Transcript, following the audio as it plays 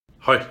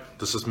Hi,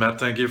 this is Matt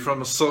Tanguay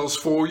from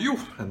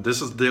Sales4U, and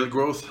this is Daily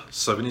Growth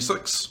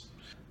 76.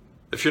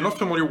 If you're not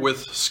familiar with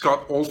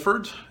Scott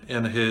Oldford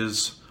and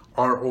his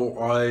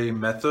ROI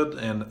method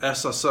and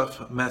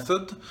SSF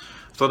method,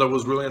 I thought that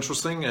was really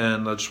interesting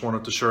and I just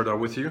wanted to share that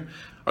with you.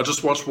 I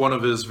just watched one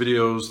of his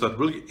videos that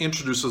really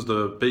introduces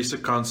the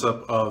basic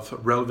concept of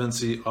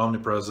relevancy,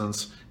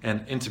 omnipresence,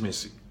 and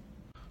intimacy.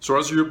 So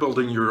as you're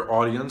building your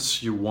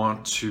audience, you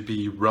want to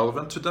be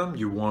relevant to them,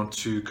 you want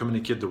to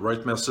communicate the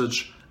right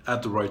message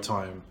at the right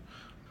time.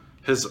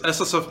 His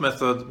SSF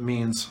method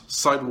means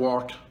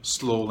sidewalk,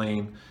 slow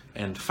lane,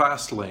 and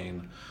fast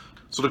lane.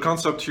 So the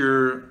concept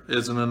here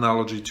is an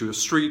analogy to a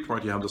street,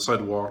 right? You have the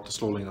sidewalk, the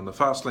slow lane, and the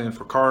fast lane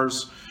for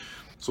cars.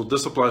 So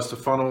this applies to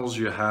funnels.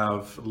 You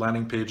have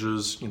landing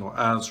pages,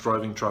 ads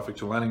driving traffic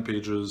to landing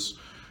pages,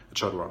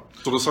 etc.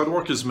 So the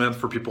sidewalk is meant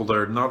for people that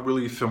are not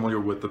really familiar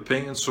with the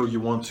pain. So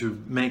you want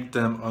to make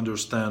them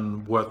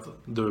understand what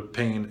the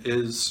pain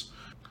is.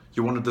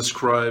 You want to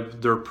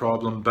describe their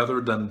problem better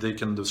than they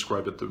can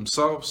describe it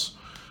themselves.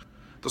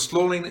 The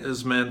slow lane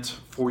is meant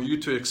for you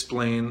to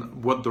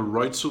explain what the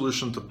right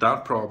solution to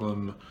that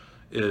problem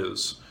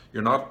is.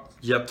 You're not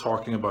yet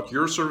talking about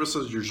your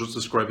services, you're just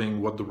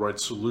describing what the right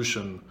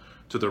solution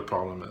to their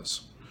problem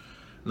is.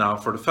 Now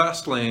for the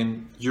fast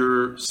lane,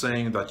 you're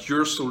saying that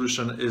your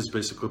solution is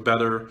basically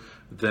better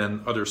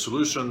than other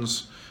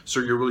solutions. So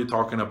you're really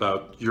talking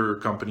about your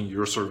company,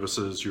 your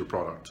services, your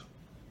product.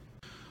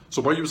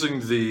 So by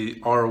using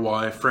the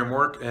ROI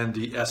framework and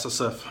the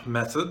SSF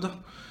method,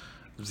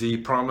 the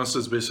promise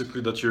is basically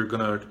that you're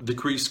going to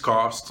decrease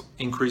cost,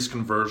 increase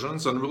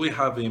conversions, and really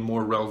have a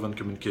more relevant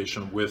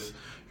communication with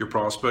your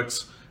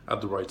prospects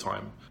at the right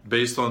time,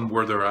 based on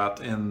where they're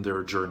at in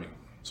their journey.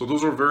 So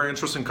those are very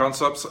interesting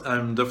concepts.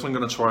 I'm definitely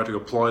going to try to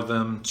apply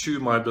them to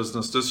my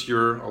business this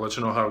year. I'll let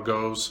you know how it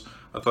goes.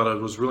 I thought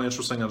it was really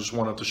interesting. I just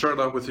wanted to share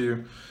that with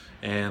you.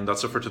 And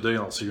that's it for today.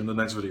 I'll see you in the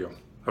next video.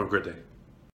 Have a great day.